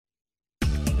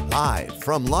Live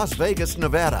from Las Vegas,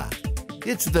 Nevada,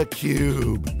 it's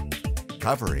theCUBE.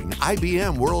 Covering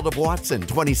IBM World of Watson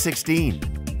 2016.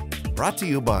 Brought to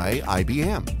you by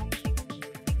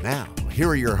IBM. Now, here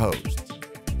are your hosts,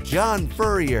 John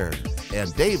Furrier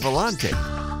and Dave Vellante.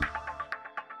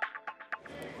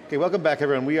 Okay, welcome back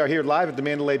everyone. We are here live at the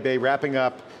Mandalay Bay wrapping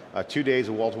up 2 days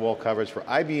of wall-to-wall coverage for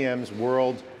IBM's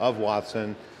World of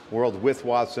Watson, World with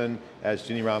Watson. As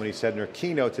Ginny said in her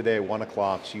keynote today at 1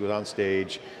 o'clock, she was on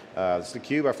stage. It's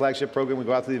theCUBE, our flagship program. We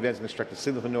go out to the events and extract the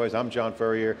signal from noise. I'm John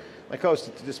Furrier. My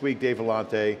co-host this week, Dave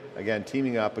Vellante, again,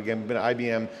 teaming up. Again, we've been at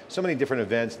IBM, so many different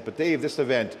events, but Dave, this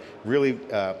event really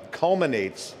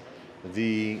culminates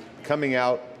the coming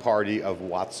out party of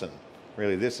Watson.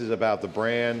 Really, this is about the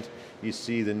brand. You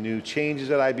see the new changes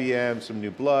at IBM, some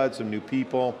new blood, some new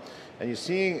people, and you're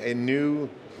seeing a new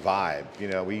vibe. You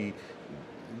know, you're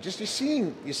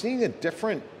seeing a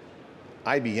different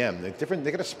IBM. They're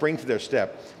going to spring to their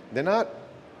step. They're not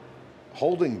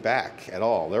holding back at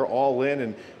all. They're all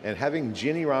in, and having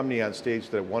Ginny on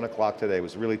stage at 1 o'clock today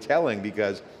was really telling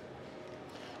because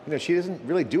she doesn't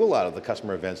really do a lot of the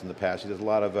customer events in the past. She does a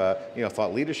lot of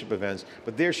thought leadership events,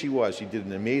 but there she was. She did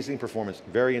an amazing performance,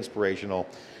 very inspirational.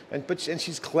 And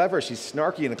she's clever, she's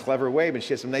snarky in a clever way, but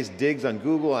she has some nice digs on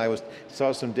Google. I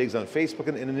saw some digs on Facebook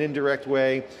in an indirect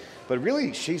way. But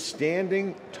really, she's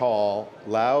standing tall,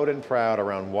 loud and proud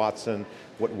around Watson,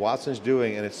 what Watson's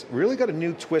doing, and it's really got a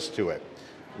new twist to it.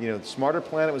 Smarter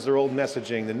Planet was their old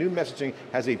messaging. The new messaging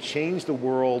has a change the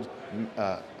world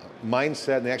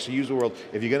mindset, and they actually use the world,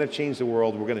 if you're going to change the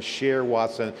world, we're going to share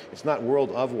Watson. It's not world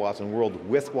of Watson, world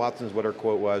with Watson is what her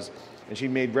quote was. And she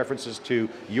made references to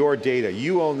your data.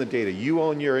 You own the data, you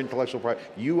own your intellectual property,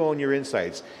 you own your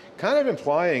insights. Kind of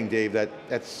implying, Dave, that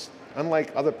that's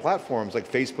unlike other platforms like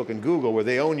Facebook and Google where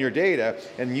they own your data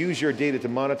and use your data to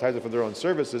monetize it for their own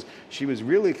services. She was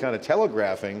really kind of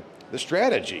telegraphing the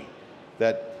strategy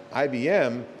that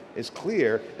IBM is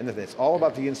clear, and that it's all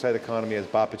about the insight economy, as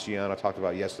Bob Picciano talked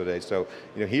about yesterday. So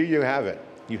here you have it.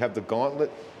 You have the gauntlet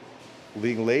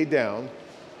being laid down.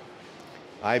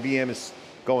 IBM is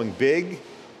going big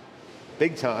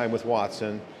time with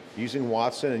Watson, using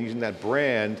Watson and using that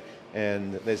brand,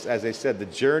 and as I said, the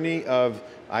journey of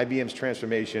IBM's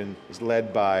transformation is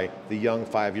led by the young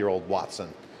 5-year-old Watson.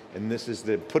 And this is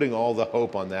putting all the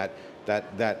hope on that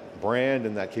brand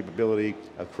and that capability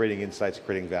of creating insights,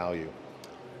 creating value.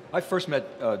 I first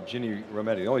met Ginny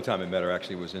Rometty. The only time I met her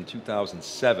actually was in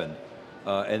 2007,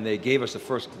 and they gave us the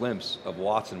first glimpse of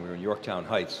Watson. We were in Yorktown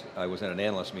Heights. I was at an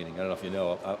analyst meeting. I don't know if you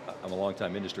know, I'm a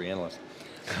long-time industry analyst.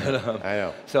 I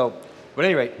know. So, but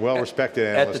anyway. Well-respected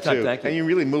analyst too. Thank you. And you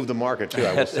really moved the market too,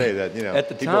 I will say that.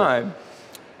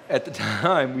 At the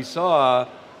time, we saw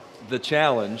the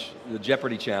challenge, the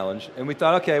Jeopardy challenge, and we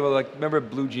thought, okay, well, remember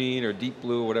Blue Gene or Deep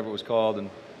Blue, whatever it was called, and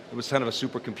it was kind of a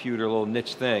supercomputer, a little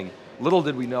niche thing. Little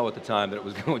did we know at the time that it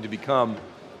was going to become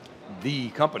the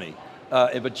company.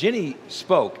 But Ginny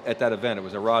spoke at that event. It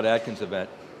was a Rod Adkins event.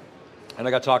 And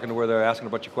I got talking to her there, asking a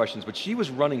bunch of questions, but she was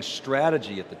running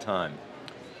strategy at the time.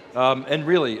 And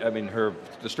really, I mean,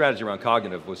 the strategy around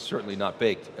cognitive was certainly not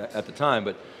baked at the time,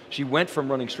 but she went from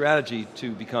running strategy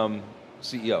to become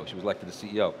CEO. She was elected as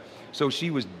CEO. So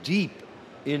she was deep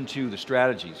into the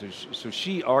strategy. So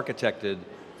she architected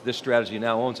this strategy and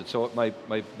now owns it. So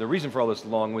the reason for all this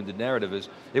long-winded narrative is,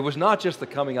 it was not just the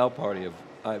coming out party of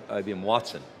IBM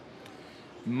Watson.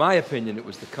 In my opinion, it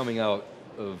was the coming out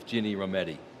of Ginny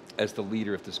Rometty as the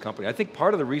leader of this company. I think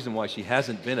part of the reason why she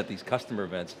hasn't been at these customer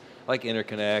events, like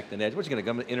Interconnect and Edge, what's she going to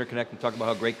come to Interconnect and talk about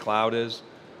how great cloud is,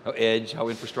 how Edge, how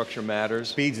infrastructure matters?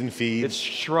 Speeds and feeds. It's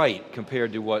trite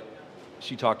compared to what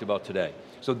she talked about today.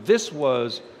 So this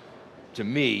was, to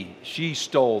me, she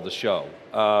stole the show.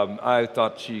 I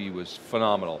thought she was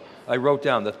phenomenal. I wrote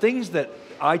down the things that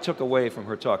I took away from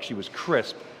her talk. She was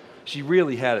crisp. She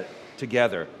really had it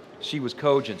together. She was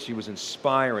cogent, she was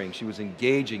inspiring, she was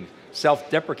engaging,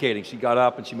 self-deprecating. She got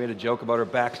up and she made a joke about her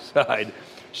backside.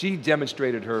 She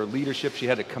demonstrated her leadership. She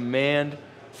had a command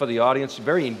for the audience,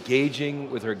 very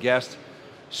engaging with her guests.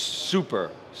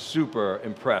 Super, super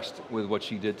impressed with what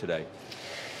she did today.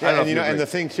 Yeah, and the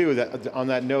thing too, that on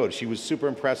that note, she was super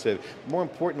impressive. More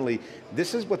importantly,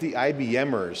 this is what the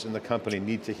IBMers in the company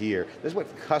need to hear. This is what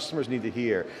customers need to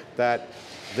hear, that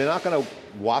they're not going to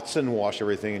Watson wash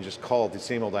everything and just call it the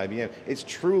same old IBM. It's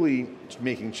truly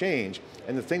making change.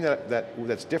 And the thing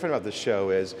that's different about this show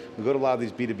is, we go to a lot of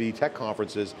these B2B tech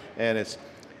conferences, and it's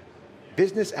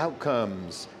business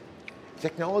outcomes,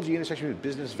 technology intersection with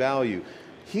business value.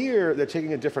 Here, they're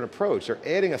taking a different approach. They're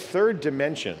adding a third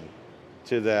dimension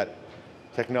to that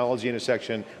technology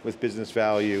intersection with business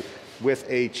value. with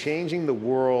a changing the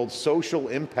world, social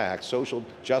impact, social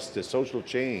justice, social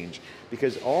change,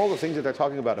 because all the things that they're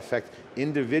talking about affect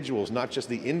individuals, not just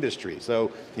the industry.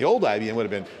 So the old IBM would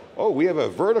have been, oh, we have a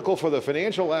vertical for the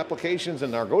financial applications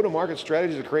and our go-to-market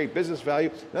strategies to create business value.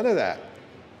 None of that.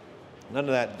 None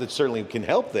of that certainly can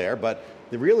help there, but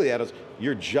really that is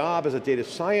your job as a data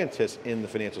scientist in the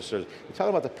financial service. They're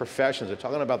talking about the professions, they're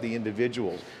talking about the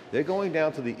individuals. They're going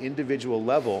down to the individual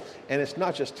level, and it's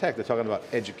not just tech, they're talking about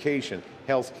education,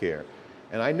 healthcare.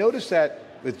 And I noticed that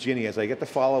with Ginny as I get to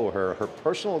follow her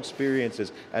personal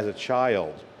experiences as a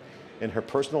child in her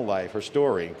personal life, her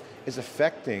story, is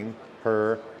affecting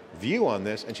her view on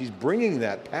this, and she's bringing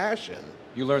that passion.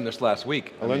 You learned this last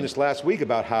week. I learned this last week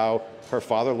about how her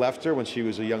father left her when she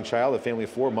was a young child, a family of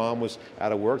four. Mom was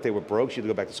out of work, they were broke, she had to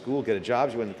go back to school, get a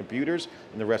job, she went into computers,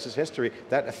 and the rest is history.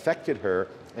 That affected her,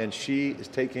 and she is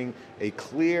taking a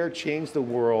clear, change the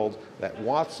world, that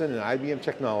Watson and IBM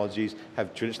Technologies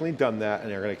have traditionally done that,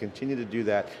 and they're going to continue to do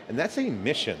that. And that's a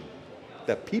mission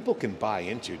that people can buy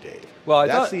into, Dave. Well,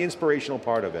 that's the inspirational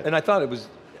part of it. And I thought it was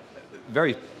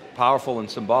very powerful and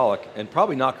symbolic, and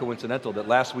probably not coincidental that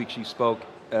last week she spoke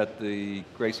at the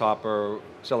Grace Hopper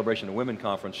Celebration of Women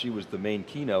Conference. She was the main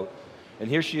keynote, and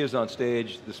here she is on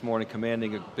stage this morning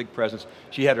commanding a big presence.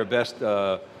 She had her best,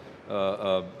 it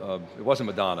wasn't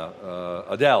Madonna,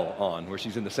 Adele on, where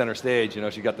she's in the center stage, you know,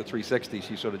 she got the 360,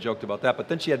 she sort of joked about that, but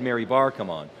then she had Mary Barr come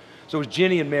on. So it was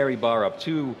Ginny and Mary Barr up,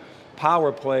 two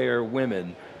power player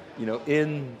women, you know,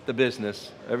 in the business.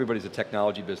 Everybody's a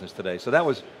technology business today, so that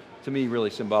was, to me, really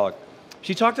symbolic.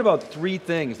 She talked about three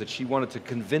things that she wanted to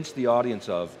convince the audience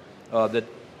of, that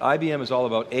IBM is all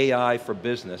about AI for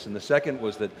business, and the second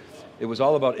was that it was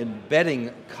all about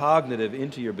embedding cognitive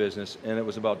into your business, and it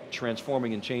was about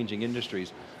transforming and changing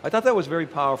industries. I thought that was very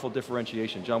powerful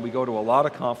differentiation. John, we go to a lot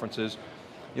of conferences.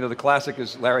 You know, the classic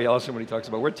is Larry Ellison when he talks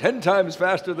about, we're 10 times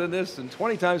faster than this, and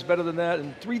 20 times better than that,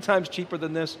 and 3 times cheaper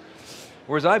than this.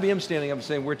 Whereas IBM standing up and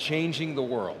saying, we're changing the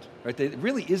world, right? There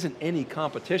really isn't any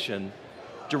competition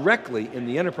directly in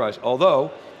the enterprise,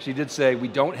 although she did say, we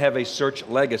don't have a search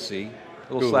legacy,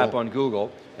 a little slap on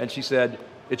Google, and she said,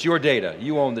 it's your data,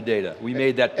 you own the data. We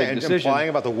made that big decision. And implying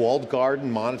about the walled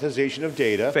garden monetization of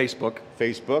data. Facebook.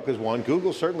 Facebook is one,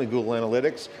 Google, certainly Google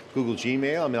Analytics, Google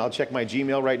Gmail. I mean, I'll check my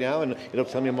Gmail right now and it'll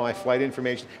tell me my flight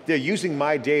information. They're using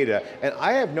my data, and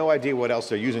I have no idea what else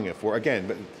they're using it for. Again,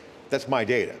 but that's my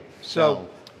data. So,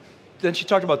 then she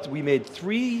talked about, we made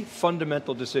 3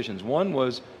 fundamental decisions. One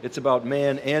was, it's about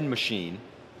man and machine,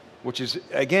 which is,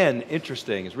 again,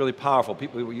 interesting, it's really powerful.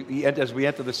 People, as we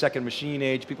enter the second machine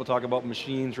age, people talk about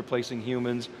machines replacing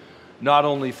humans, not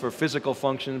only for physical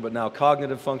function, but now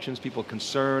cognitive functions, people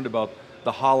concerned about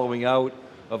the hollowing out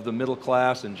of the middle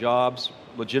class and jobs,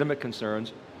 legitimate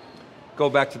concerns. Go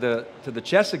back to the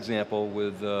chess example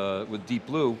with Deep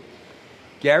Blue.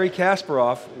 Gary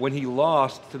Kasparov, when he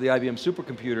lost to the IBM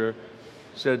supercomputer,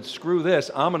 said, screw this,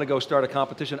 I'm going to go start a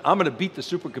competition, I'm going to beat the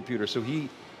supercomputer. So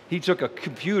he took a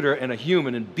computer and a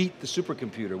human and beat the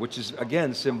supercomputer, which is,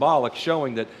 again, symbolic,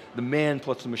 showing that the man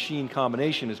plus the machine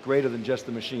combination is greater than just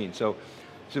the machine. So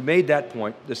made that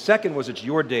point. The second was, it's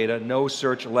your data, no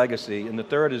search legacy. And the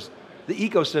third is the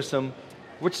ecosystem,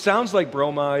 which sounds like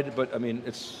bromide, but I mean,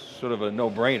 it's sort of a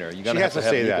no-brainer. You got to have an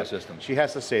ecosystem. She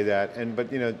has to say that,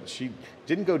 but you know, she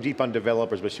didn't go deep on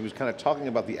developers, but she was kind of talking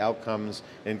about the outcomes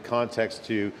in context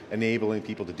to enabling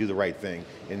people to do the right thing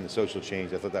in the social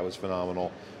change. I thought that was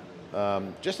phenomenal.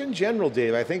 Just in general,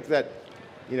 Dave, I think that,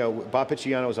 you know, Bob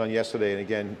Picciano was on yesterday, and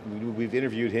again, we've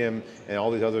interviewed him and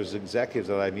all these other executives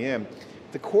at IBM.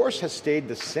 The course has stayed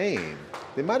the same.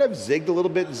 They might have zigged a little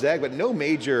bit and zagged, but no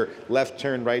major left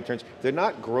turn, right turns. They're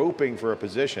not groping for a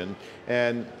position,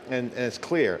 and it's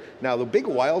clear. Now, the big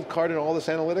wild card in all this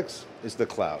analytics is the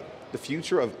cloud, the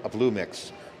future of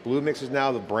Bluemix. Bluemix is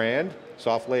now the brand.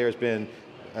 SoftLayer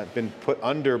has been put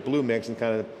under Bluemix and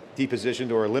kind of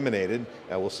depositioned or eliminated.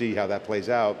 We'll see how that plays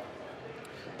out.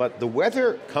 But the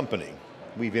weather company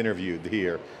we've interviewed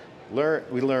here,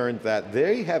 we learned that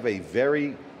they have a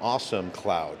very awesome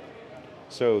cloud.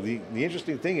 So the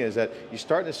interesting thing is that you're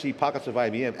starting to see pockets of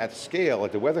IBM at scale,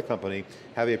 like the weather company,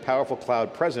 have a powerful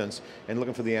cloud presence and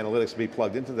looking for the analytics to be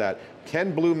plugged into that.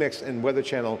 Can Bluemix and Weather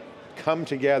Channel come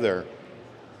together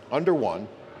under one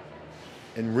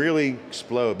and really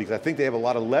explode? Because I think they have a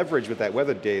lot of leverage with that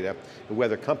weather data, the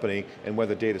weather company, and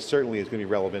weather data certainly is going to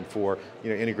be relevant for,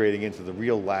 you know, integrating into the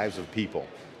real lives of people,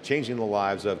 changing the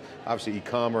lives of, obviously,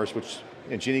 e-commerce, which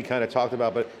Ginny kind of talked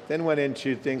about, but then went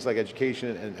into things like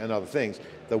education and other things.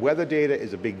 The weather data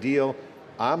is a big deal.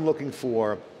 I'm looking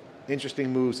for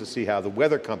interesting moves to see how the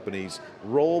weather companies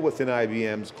roll within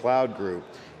IBM's cloud group,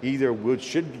 either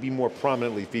should be more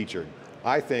prominently featured.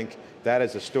 I think that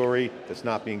is a story that's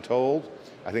not being told.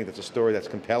 I think that's a story that's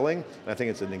compelling, and I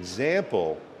think it's an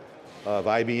example of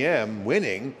IBM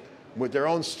winning with their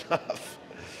own stuff.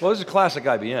 Well, this is classic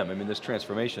IBM, I mean, this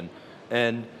transformation.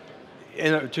 And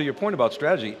to your point about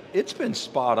strategy, it's been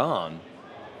spot on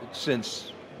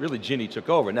since really Ginny took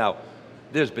over. Now,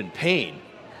 there's been pain,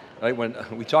 right? When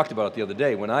we talked about it the other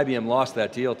day, when IBM lost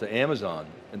that deal to Amazon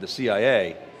and the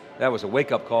CIA, that was a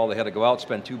wake-up call. They had to go out,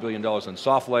 spend $2 billion on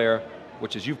SoftLayer,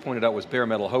 which, as you pointed out, was bare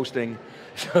metal hosting.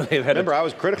 So they've had Remember, I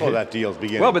was critical of that deal at the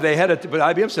beginning. Well, but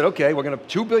IBM said, okay, we're going to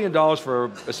 $2 billion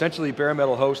for essentially bare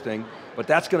metal hosting, but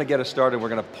that's going to get us started. We're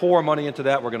going to pour money into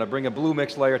that. We're going to bring a Blue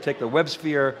Mix layer, take the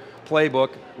WebSphere playbook,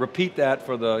 repeat that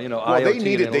for the IoT. Well, they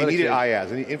needed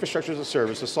IaaS, and the infrastructure as a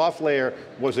service. The SoftLayer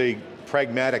was a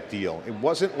pragmatic deal. It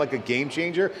wasn't like a game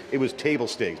changer, it was table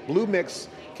stakes. Blue Mix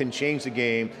can change the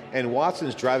game, and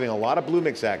Watson's driving a lot of Blue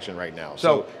Mix action right now.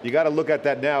 So you got to look at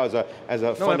that now as a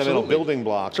fundamental absolutely. Building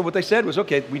block. So what they said was,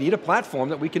 okay, we need a platform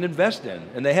that we can invest in,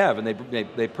 and they have, and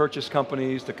they purchased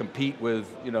companies to compete with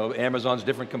Amazon's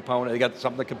different component. They got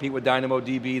something to compete with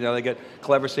DynamoDB, now they got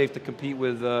CleverSafe to compete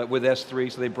with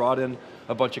S3, so they brought in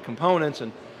a bunch of components,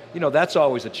 and that's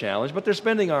always a challenge, but they're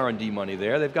spending R&D money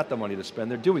there, they've got the money to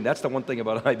spend, that's the one thing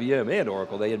about IBM and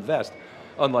Oracle, they invest.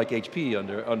 Unlike HP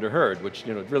under Hurd, which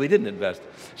really didn't invest.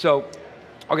 So,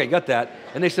 okay, got that.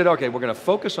 And they said, okay, we're going to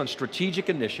focus on strategic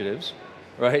initiatives,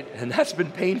 right? And that's been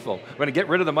painful. We're going to get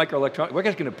rid of the microelectronics. We're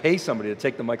just going to pay somebody to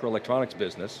take the microelectronics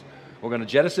business. We're going to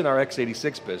jettison our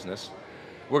x86 business.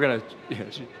 We're going to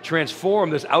transform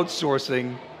this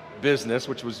outsourcing business,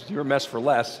 which was your mess for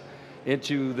less,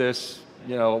 into this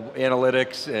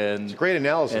analytics and it's great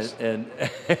analysis. And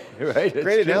right,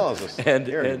 great analysis. And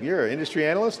you're an industry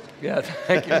analyst? Yeah,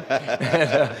 thank you.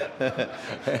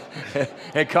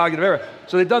 and cognitive error.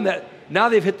 So they've done that. Now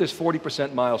they've hit this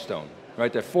 40% milestone,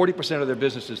 right? That 40% of their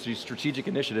business is these strategic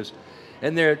initiatives,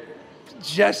 and they're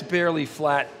just barely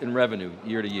flat in revenue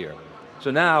year to year.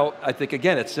 So now, I think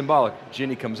again, it's symbolic.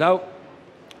 Ginny comes out,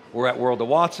 we're at World of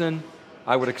Watson.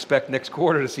 I would expect next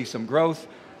quarter to see some growth.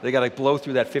 They got to blow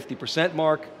through that 50%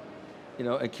 mark,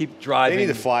 and keep driving. They need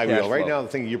the flywheel. Right now, the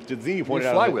thing you pointed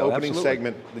out in the opening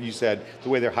segment that you said, the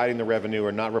way they're hiding the revenue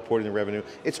or not reporting the revenue,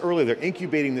 it's early, they're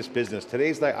incubating this business.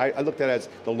 Today's, I looked at it as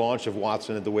the launch of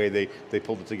Watson and the way they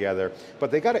pulled it together. But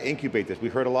they got to incubate this. We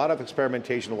heard a lot of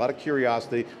experimentation, a lot of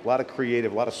curiosity, a lot of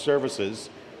creative, a lot of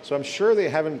services. So I'm sure they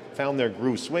haven't found their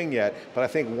groove swing yet, but I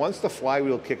think once the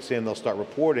flywheel kicks in, they'll start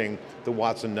reporting the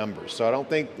Watson numbers. So I don't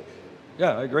think,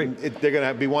 yeah, I agree. They're going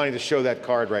to be wanting to show that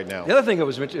card right now. The other thing that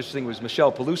was interesting was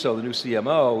Michelle Peluso, the new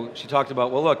CMO. She talked about,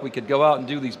 well, look, we could go out and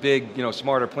do these big,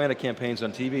 Smarter Planet campaigns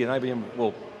on TV, and IBM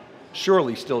will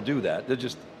surely still do that. They're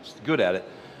just good at it.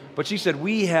 But she said,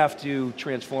 we have to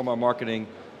transform our marketing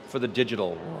for the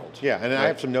digital world. Yeah, and right? I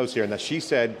have some notes here, and that she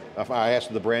said, I asked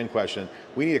her the brand question,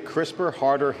 we need a crisper,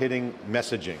 harder hitting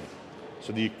messaging.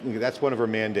 So that's one of her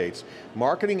mandates.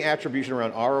 Marketing attribution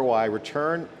around ROI,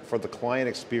 return for the client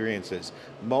experiences,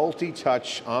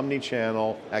 multi-touch,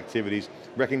 omni-channel activities,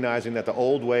 recognizing that the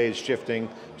old way is shifting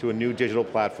to a new digital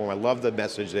platform. I love the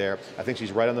message there. I think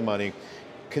she's right on the money.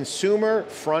 Consumer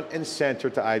front and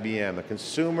center to IBM, a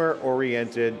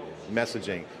consumer-oriented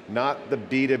messaging, not the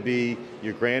B2B,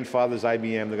 your grandfather's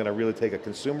IBM. They're going to really take a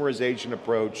consumerization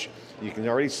approach. You can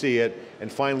already see it.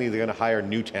 And finally, they're going to hire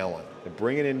new talent. They're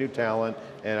bringing in new talent,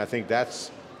 and I think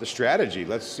that's the strategy.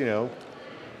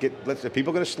 If people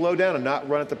are going to slow down and not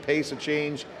run at the pace of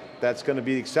change that's going to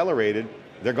be accelerated,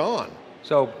 they're gone.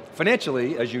 So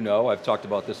financially, as you know, I've talked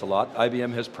about this a lot,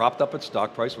 IBM has propped up its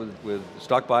stock price with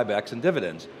stock buybacks and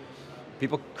dividends.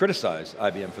 People criticize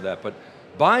IBM for that, but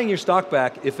buying your stock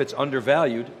back if it's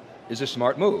undervalued is a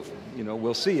smart move.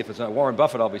 We'll see if it's not. Warren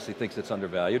Buffett obviously thinks it's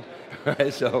undervalued,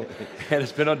 right? So, and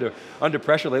it's been under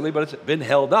pressure lately, but it's been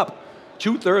held up.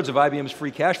 2/3 of IBM's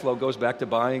free cash flow goes back to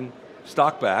buying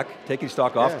stock back, taking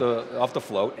stock off the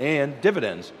float, and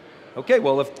dividends. Okay,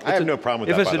 well, I have no problem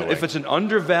with that, by the way. If it's an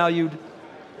undervalued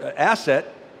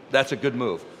asset, that's a good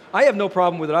move. I have no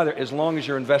problem with it either, as long as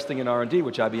you're investing in R&D,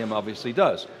 which IBM obviously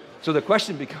does. So the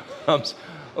question becomes,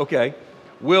 okay,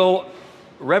 will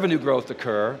revenue growth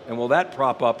occur, and will that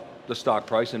prop up the stock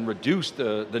price and reduce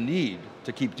the need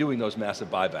to keep doing those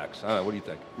massive buybacks? I don't know, what do you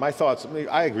think? My thoughts,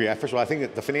 I agree. First of all, I think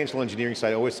that the financial engineering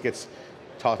side always gets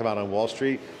talked about on Wall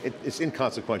Street. It's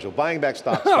inconsequential. Buying back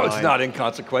stocks No, fine. it's not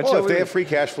inconsequential. Well, if they have free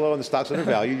cash flow and the stock's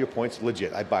undervalued, your point's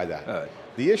legit. I buy that. Right.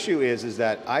 The issue is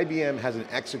that IBM has an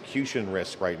execution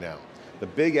risk right now. The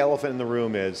big elephant in the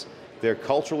room is they're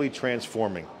culturally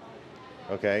transforming.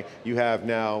 okay? You have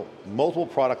now multiple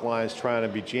product lines trying to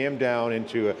be jammed down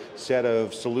into a set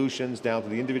of solutions down to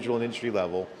the individual and industry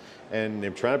level, and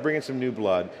they're trying to bring in some new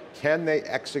blood. Can they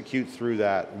execute through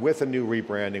that with a new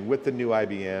rebranding, with the new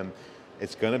IBM?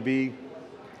 It's going to be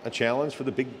a challenge for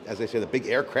the big, as I say, the big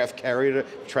aircraft carrier to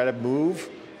try to move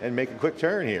and make a quick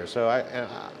turn here. So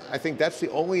I think that's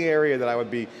the only area that I would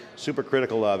be super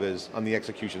critical of, is on the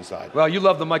execution side. Well, you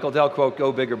love the Michael Dell quote,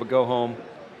 go bigger but go home.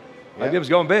 Yeah. IBM's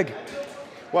going big.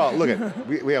 Well, look at,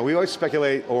 we always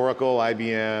speculate Oracle,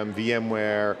 IBM,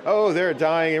 VMware, oh, they're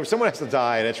dying, someone has to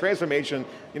die, and a transformation,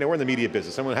 we're in the media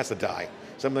business, someone has to die.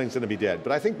 Something's going to be dead.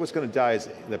 But I think what's going to die is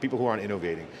the people who aren't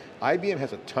innovating. IBM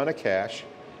has a ton of cash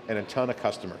and a ton of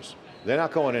customers. They're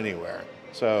not going anywhere.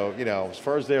 So, as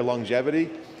far as their longevity,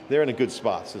 they're in a good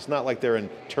spot. So it's not like they're in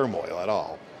turmoil at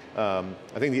all. I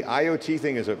think the IoT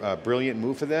thing is a brilliant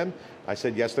move for them. I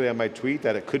said yesterday on my tweet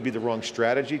that it could be the wrong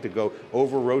strategy to go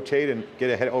over-rotate and get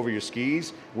ahead over your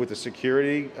skis with the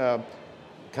security kind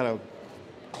of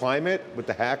climate with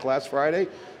the hack last Friday.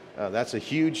 That's a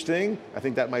huge thing. I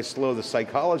think that might slow the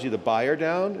psychology of the buyer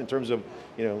down in terms of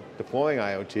deploying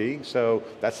IoT. So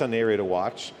that's an area to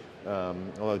watch.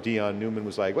 Although Dion Newman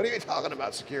was like, what are you talking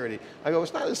about security? I go,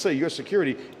 it's not necessarily your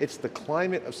security, it's the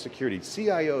climate of security.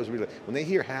 CIOs, really, when they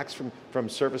hear hacks from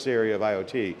surface area of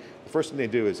IoT, the first thing they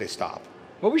do is they stop.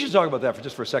 Well, we should talk about that for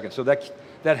just for a second. So that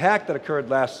hack that occurred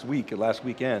last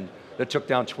weekend, that took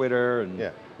down Twitter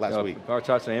and last week.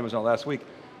 Partots and Amazon last week,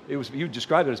 you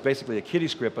described it as basically a kiddie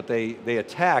script, but they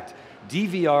attacked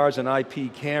DVRs and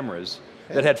IP cameras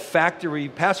that had factory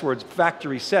passwords,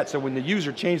 factory set. So when the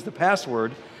user changed the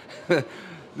password,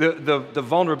 the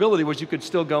vulnerability was you could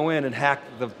still go in and hack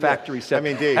the factory set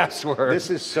Dave, password. This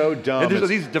is so dumb. And there's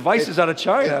these devices out of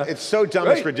China. It's so dumb,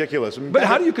 right? It's ridiculous. But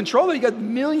how do you control it? You got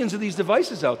millions of these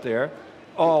devices out there.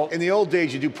 In the old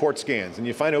days, you do port scans, and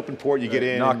you find open port, you get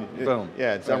in, boom.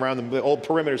 Yeah, it's around the old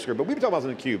perimeter script. But we've been talking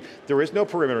about this in theCUBE. There is no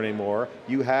perimeter anymore.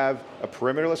 You have a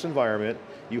perimeterless environment.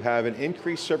 You have an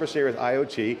increased surface area with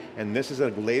IoT, and this is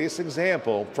the latest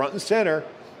example, front and center,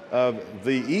 of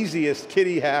the easiest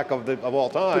kiddie hack of all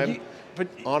time,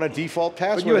 on a default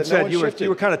password. But you had said you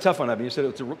were kind of tough on that, but you said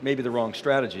it was maybe the wrong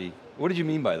strategy. What did you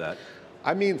mean by that?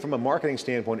 I mean, from a marketing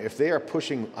standpoint, if they are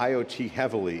pushing IoT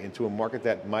heavily into a market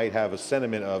that might have a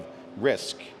sentiment of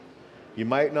risk, you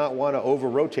might not want to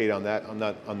over-rotate on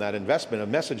that investment of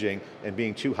messaging and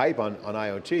being too hype on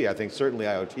IoT. I think certainly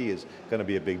IoT is going to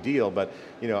be a big deal, but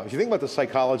if you think about the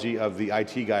psychology of the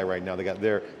IT guy right now,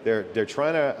 they're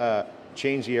trying to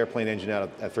change the airplane engine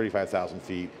out at 35,000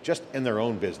 feet, just in their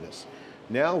own business.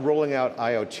 Now rolling out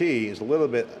IoT is a little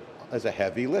bit as a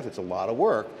heavy lift, it's a lot of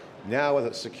work. Now with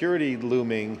a security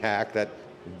looming hack that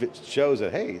shows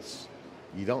that, hey,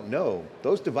 you don't know,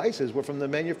 those devices were from the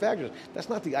manufacturers. That's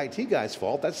not the IT guy's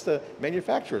fault, that's the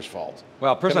manufacturer's fault.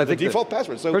 Well, personally, I think the default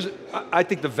password. So I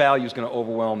think the value is going to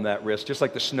overwhelm that risk, just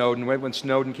like the Snowden. When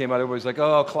Snowden came out, everybody's like,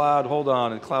 oh, cloud, hold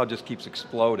on, and cloud just keeps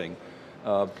exploding.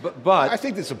 But I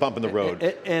think this is a bump in the road.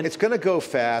 It's going to go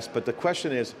fast, but the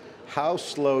question is, how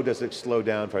slow does it slow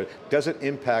down? Does it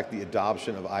impact the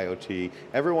adoption of IoT?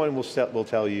 Everyone will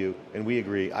tell you, and we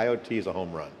agree, IoT is a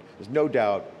home run. There's no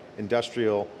doubt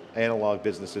industrial, analog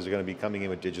businesses are going to be coming in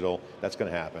with digital. That's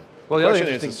going to happen. Well, the question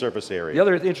is the surface area. The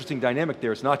other interesting dynamic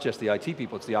there is not just the IT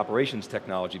people, it's the operations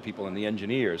technology people and the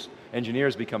engineers.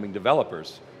 Engineers becoming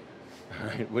developers.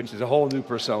 Right, which is a whole new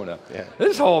persona. Yeah.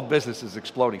 This whole business is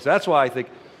exploding. So that's why I think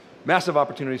massive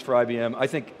opportunities for IBM. I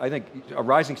think a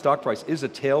rising stock price is a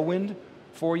tailwind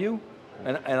for you,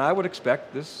 and I would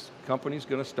expect this company's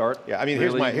going to start. Yeah, I mean,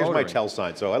 here's my tell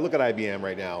sign. So I look at IBM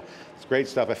right now. It's great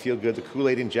stuff. I feel good. The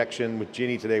Kool-Aid injection with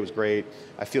Ginny today was great.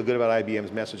 I feel good about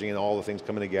IBM's messaging and all the things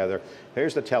coming together.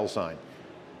 Here's the tell sign.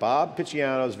 Bob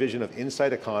Picciano's vision of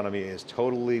insight economy is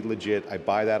totally legit. I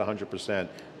buy that 100%.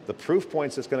 The proof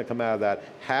points that's going to come out of that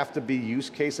have to be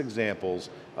use case examples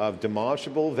of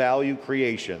demonstrable value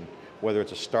creation, whether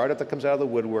it's a startup that comes out of the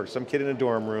woodwork, some kid in a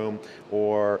dorm room,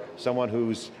 or someone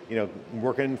who's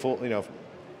working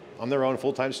on their own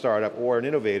full-time startup, or an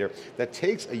innovator that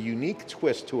takes a unique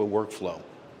twist to a workflow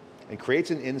and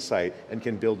creates an insight and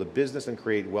can build a business and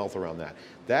create wealth around that.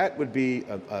 That would be,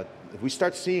 if we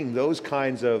start seeing those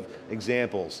kinds of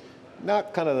examples,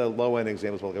 not kind of the low-end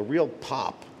examples, but like a real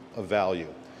pop of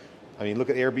value. I mean,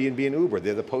 look at Airbnb and Uber.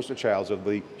 They're the poster childs of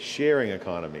the sharing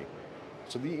economy.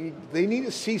 So they need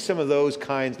to see some of those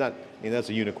kinds, that's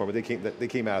a unicorn, but they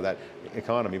came out of that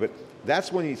economy. But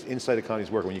that's when these insight economies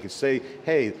work, when you can say,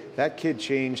 hey, that kid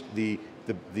changed the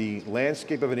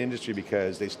landscape of an industry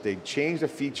because they changed a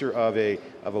feature of a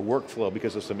workflow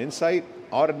because of some insight,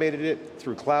 automated it,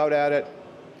 threw cloud at it,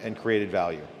 and created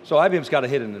value. So IBM's got to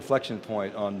hit an inflection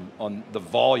point on the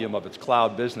volume of its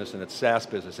cloud business and its SaaS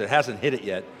business. It hasn't hit it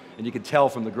yet, and you can tell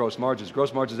from the gross margins.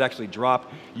 Gross margins actually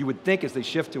dropped. You would think as they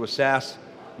shift to a SaaS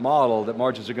model that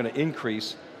margins are going to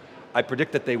increase. I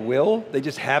predict that they will, they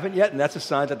just haven't yet, and that's a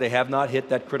sign that they have not hit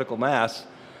that critical mass.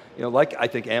 You know, like I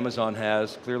think Amazon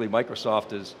has, clearly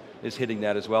Microsoft is hitting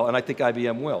that as well, and I think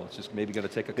IBM will. It's just maybe going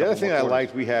to take a couple more quarters. The other thing I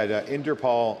liked, we had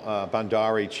Inderpal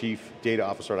Bandari, Chief Data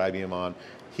Officer at IBM on.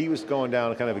 He was going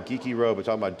down kind of a geeky road, but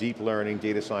talking about deep learning,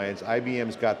 data science.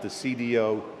 IBM's got the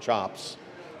CDO chops.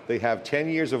 They have 10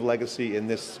 years of legacy in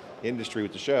this industry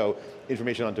with the show.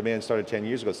 Information on Demand started 10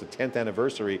 years ago. It's the 10th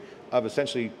anniversary of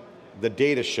essentially the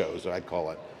data shows, I'd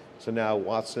call it. So now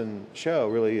Watson Show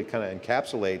really kind of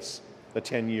encapsulates a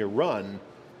 10-year run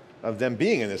of them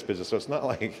being in this business. So it's not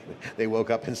like they woke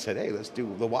up and said, hey, let's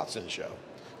do the Watson Show.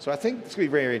 So I think it's going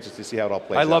to be very interesting to see how it all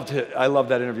plays out. I loved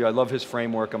that interview. I love his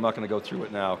framework. I'm not going to go through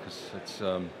it now because it's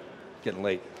getting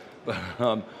late.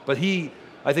 But he,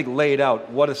 I think, laid out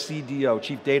what a CDO,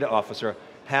 Chief Data Officer,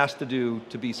 has to do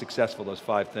to be successful, those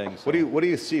 5 things. What do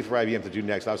you see for IBM to do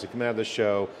next? Obviously coming out of the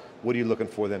show, what are you looking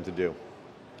for them to do?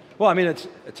 Well, I mean,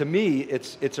 to me,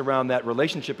 it's around that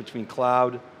relationship between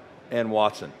cloud and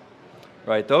Watson.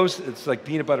 Right, it's like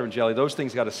peanut butter and jelly, those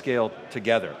things got to scale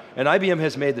together. And IBM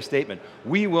has made the statement,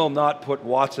 we will not put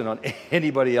Watson on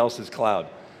anybody else's cloud.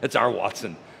 It's our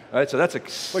Watson. Right, so that's a...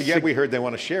 Well, yeah, we heard they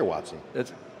want to share Watson.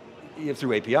 That's,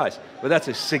 through APIs, but that's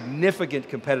a significant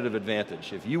competitive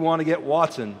advantage. If you want to get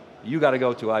Watson, you got to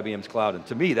go to IBM's cloud, and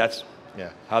to me, that's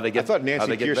how they get. I thought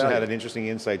Nancy Pearson value. had an interesting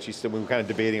insight. She said we were kind of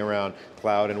debating around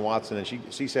cloud and Watson, and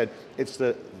she said it's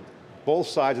both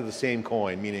sides of the same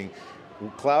coin, meaning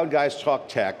cloud guys talk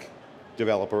tech,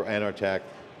 developer and our tech,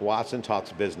 Watson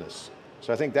talks business.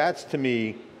 So I think that's, to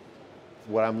me,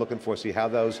 what I'm looking for, see how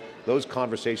those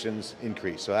conversations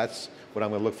increase. So that's what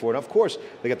I'm going to look for. And of course,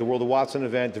 they got the World of Watson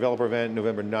event, developer event,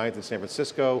 November 9th in San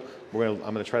Francisco. I'm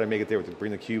going to try to make it there, to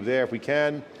bring theCUBE there if we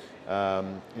can.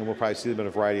 And we'll probably see them in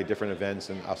a variety of different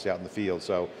events, and I'll see out in the field.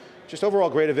 So just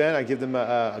overall great event. I give them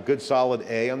a good solid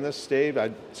A on this, Dave.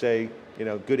 I'd say,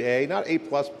 good A, not A+,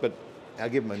 but I'll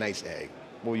give them a nice A.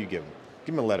 What will you give them?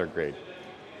 Give them a letter grade.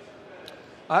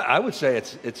 I would say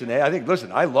it's an A. I think, listen,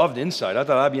 I loved Insight. I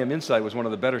thought IBM Insight was one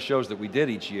of the better shows that we did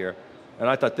each year, and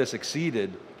I thought this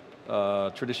exceeded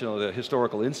the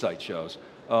historical Insight shows.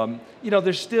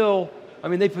 There's still, I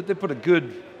mean, they put a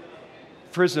good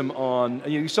prism on,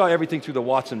 you saw everything through the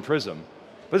Watson prism.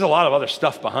 But there's a lot of other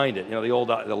stuff behind it.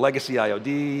 The legacy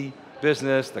IOD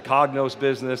business, the Cognos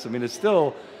business. I mean, it's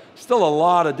still a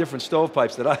lot of different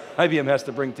stovepipes that IBM has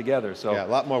to bring together. So yeah, a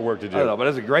lot more work to do. I don't know, but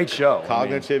it's a great show.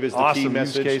 Cognitive is the awesome key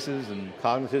message. Use cases and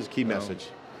Cognitive is key message.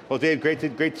 Well, Dave, great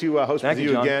to host with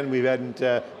you again. We've been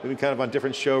kind of on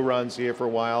different show runs here for a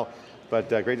while, but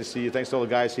great to see you. Thanks to all the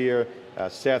guys here.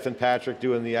 Seth and Patrick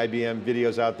doing the IBM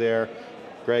videos out there.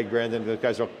 Greg, Brandon, the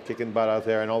guys are kicking butt out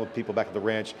there, and all the people back at the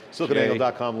ranch.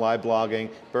 SiliconANGLE.com live blogging.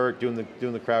 Bert doing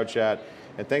the crowd chat.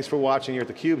 And thanks for watching here at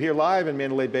theCUBE here live in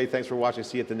Mandalay Bay. Thanks for watching.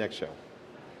 See you at the next show.